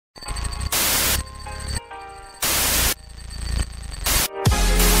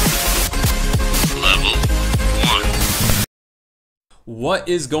What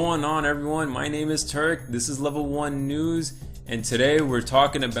is going on, everyone? My name is Turk. This is Level 1 News, and today we're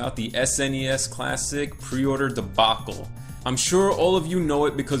talking about the SNES Classic pre-order debacle. I'm sure all of you know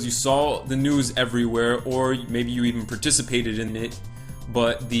it because you saw the news everywhere, or maybe you even participated in it,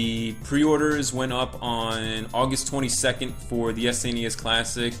 but the pre-orders went up on August 22nd for the SNES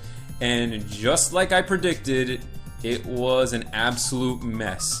Classic, and just like I predicted, it was an absolute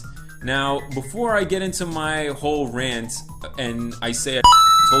mess. Now, before I get into my whole rant, and I say I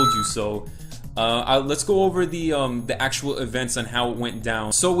told you so, let's go over the actual events on how it went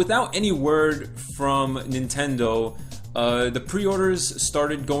down. So without any word from Nintendo, the pre-orders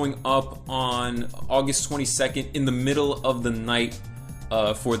started going up on August 22nd in the middle of the night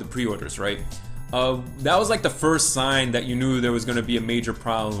for the pre-orders, right? That was like the first sign that you knew there was going to be a major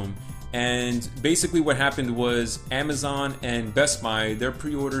problem. And basically what happened was Amazon and Best Buy, their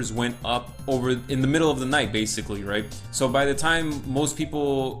pre-orders went up over in the middle of the night, basically, right? So by the time most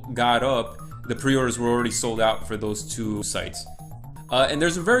people got up, the pre-orders were already sold out for those two sites. And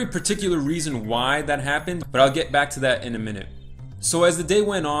there's a very particular reason why that happened, but I'll get back to that in a minute. So as the day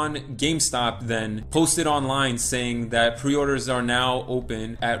went on, GameStop then posted online saying that pre-orders are now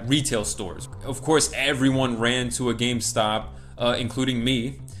open at retail stores. Of course, everyone ran to a GameStop, including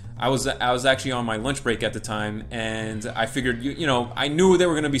me. I was actually on my lunch break at the time, and I figured, you know, I knew they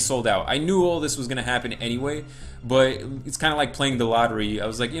were going to be sold out. I knew all this was going to happen anyway, but it's kind of like playing the lottery. I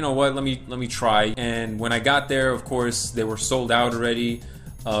was like, you know what, let me try. And when I got there, of course, they were sold out already.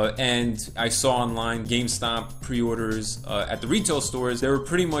 And I saw online GameStop pre-orders at the retail stores. They were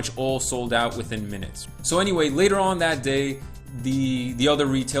pretty much all sold out within minutes. So anyway, later on that day, the other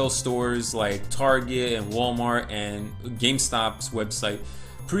retail stores like Target and Walmart and GameStop's website,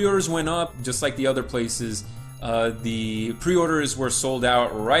 pre-orders went up just like the other places. The pre-orders were sold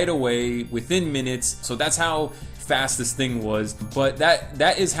out right away within minutes, so that's how fast this thing was. But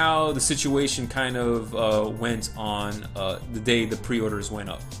that is how the situation kind of went on the day the pre-orders went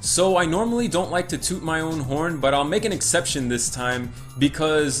up. So I normally don't like to toot my own horn, but I'll make an exception this time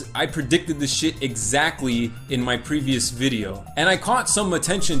because I predicted this shit exactly in my previous video, and I caught some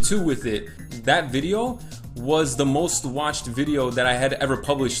attention too with it. That video was the most watched video that I had ever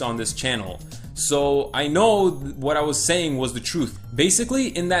published on this channel. So I know what I was saying was the truth. Basically,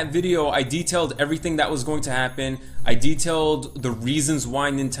 in that video, I detailed everything that was going to happen. I detailed the reasons why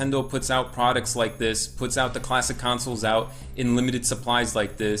Nintendo puts out products like this, puts out the classic consoles out in limited supplies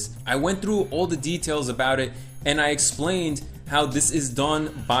like this. I went through all the details about it, and I explained how this is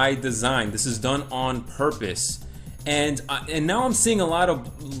done by design. This is done on purpose. And now I'm seeing a lot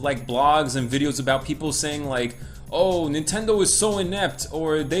of like blogs and videos about people saying like, oh, Nintendo is so inept,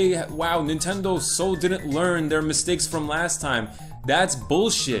 or wow, Nintendo so didn't learn their mistakes from last time. That's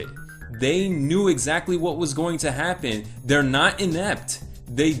bullshit. They knew exactly what was going to happen. They're not inept.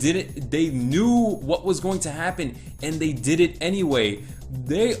 They knew what was going to happen, and they did it anyway.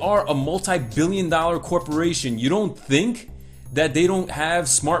 They are a multi-billion-dollar corporation. You don't think that they don't have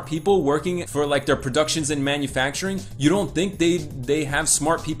smart people working for like their productions and manufacturing? You don't think they have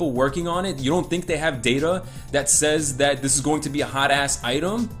smart people working on it? You don't think they have data that says that this is going to be a hot ass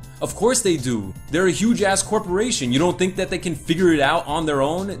item? Of course they do. They're a huge ass corporation. You don't think that they can figure it out on their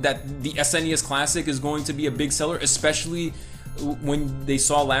own, that the SNES Classic is going to be a big seller, especially when they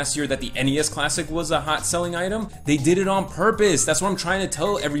saw last year that the NES Classic was a hot selling item? They did it on purpose. That's what I'm trying to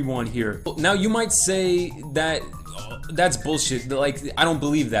tell everyone here. Now you might say that that's bullshit. Like, I don't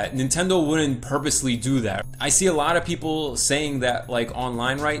believe that. Nintendo wouldn't purposely do that. I see a lot of people saying that like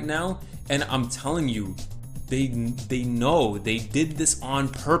online right now, and I'm telling you, they know they did this on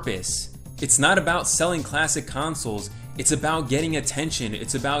purpose. It's not about selling classic consoles. It's about getting attention.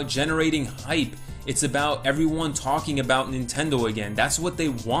 It's about generating hype. It's about everyone talking about Nintendo again. That's what they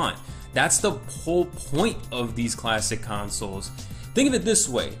want. That's the whole point of these classic consoles. Think of it this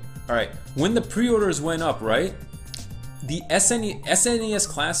way. All right, when the pre-orders went up, right? The SNES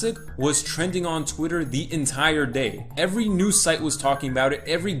Classic was trending on Twitter the entire day. Every news site was talking about it.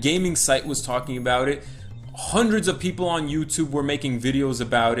 Every gaming site was talking about it. Hundreds of people on YouTube were making videos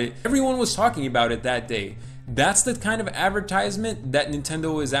about it. Everyone was talking about it that day. That's the kind of advertisement that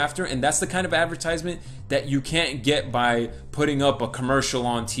Nintendo is after, and that's the kind of advertisement that you can't get by putting up a commercial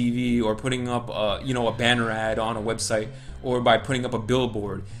on TV or putting up a banner ad on a website or by putting up a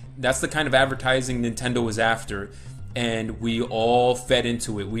billboard. That's the kind of advertising Nintendo is after. And we all fed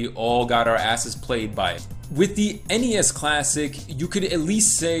into it. We all got our asses played by it. With the NES Classic, you could at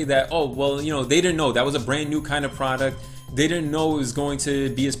least say that, oh, well, you know, they didn't know. That was a brand new kind of product. They didn't know it was going to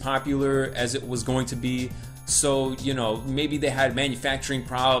be as popular as it was going to be. So, you know, maybe they had manufacturing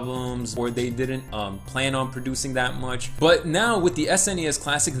problems, or they didn't plan on producing that much. But now with the SNES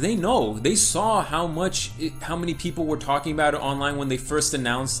Classic, they know. They saw how many people were talking about it online when they first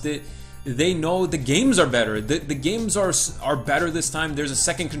announced it. They know the games are better. The games are better this time. There's a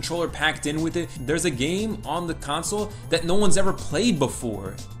second controller packed in with it. There's a game on the console that no one's ever played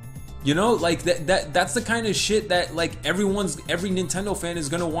before. You know, like that's the kind of shit that like every Nintendo fan is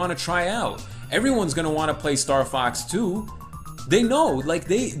gonna want to try out. Everyone's gonna want to play Star Fox 2. They know, like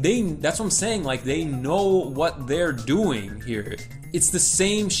that's what I'm saying, like they know what they're doing here. It's the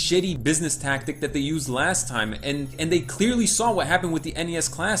same shitty business tactic that they used last time, and they clearly saw what happened with the NES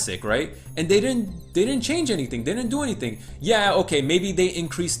Classic, right? And they didn't change anything. They didn't do anything. Yeah, okay, maybe they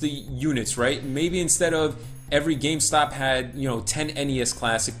increased the units, right? Maybe instead of every GameStop had, you know, 10 NES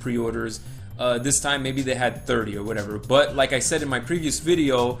Classic pre-orders, this time maybe they had 30 or whatever. But like I said in my previous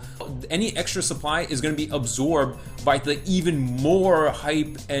video, any extra supply is going to be absorbed by the even more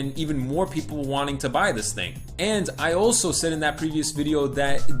hype and even more people wanting to buy this thing. And I also said in that previous video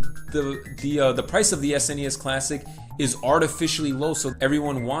that the price of the SNES Classic is artificially low, so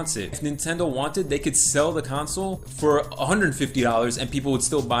everyone wants it. If Nintendo wanted, they could sell the console for $150 and people would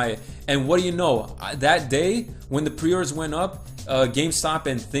still buy it. And what do you know? That day, when the pre-orders went up, GameStop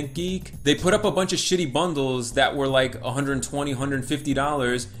and ThinkGeek, they put up a bunch of shitty bundles that were like $120,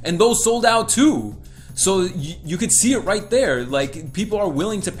 $150, and those sold out too. So you could see it right there. Like, people are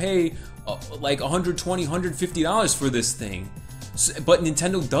willing to pay like $120, $150 for this thing. But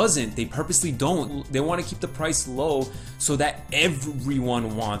Nintendo doesn't. They purposely don't. They want to keep the price low so that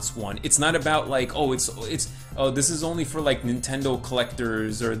everyone wants one. It's not about like, oh, this is only for like Nintendo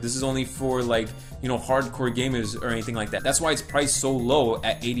collectors, or this is only for like, you know, hardcore gamers or anything like that. That's why it's priced so low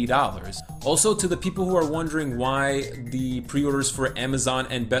at $80. Also, to the people who are wondering why the pre-orders for Amazon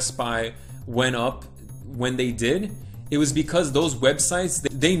and Best Buy went up when they did, it was because those websites,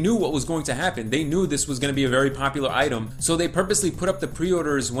 they knew what was going to happen. They knew this was going to be a very popular item. So they purposely put up the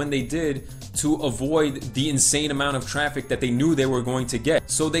pre-orders when they did to avoid the insane amount of traffic that they knew they were going to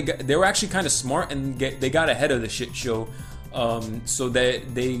get. So they were actually kind of smart, and they got ahead of the shit show. So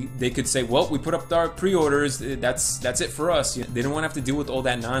that they could say, well, we put up our pre-orders, that's it for us. They didn't want to have to deal with all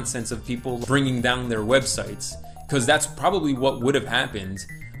that nonsense of people bringing down their websites, because that's probably what would have happened.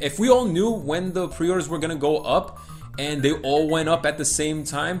 If we all knew when the pre-orders were going to go up, and they all went up at the same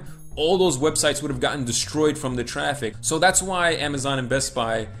time, all those websites would have gotten destroyed from the traffic. So that's why Amazon and Best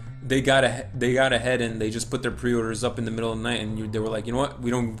Buy, they got ahead, and they just put their pre-orders up in the middle of the night, and they were like, you know what,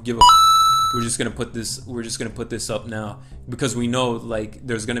 we don't give a we're just gonna put this up now, because we know like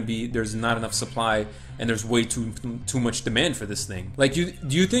there's not enough supply, and there's way too much demand for this thing. Like, do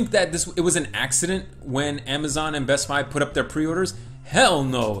you think that it was an accident when Amazon and Best Buy put up their pre-orders? Hell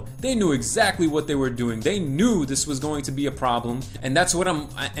no. They knew exactly what they were doing. They knew this was going to be a problem, and that's what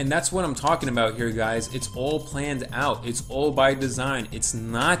I'm talking about here, guys. It's all planned out. It's all by design. It's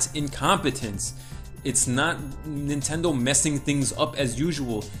not incompetence. It's not Nintendo messing things up as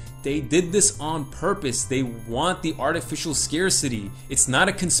usual. They did this on purpose. They want the artificial scarcity. It's not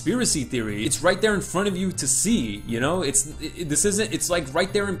a conspiracy theory. It's right there in front of you to see, you know? It's like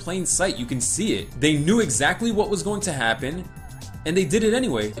right there in plain sight. You can see it. They knew exactly what was going to happen, and they did it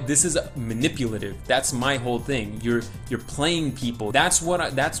anyway. This is manipulative. That's my whole thing. You're playing people. That's what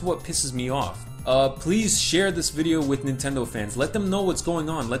pisses me off. Please share this video with Nintendo fans. Let them know what's going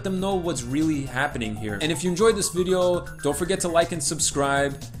on. Let them know what's really happening here. And if you enjoyed this video, don't forget to like and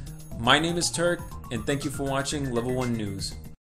subscribe. My name is Turk, and thank you for watching Level 1 News.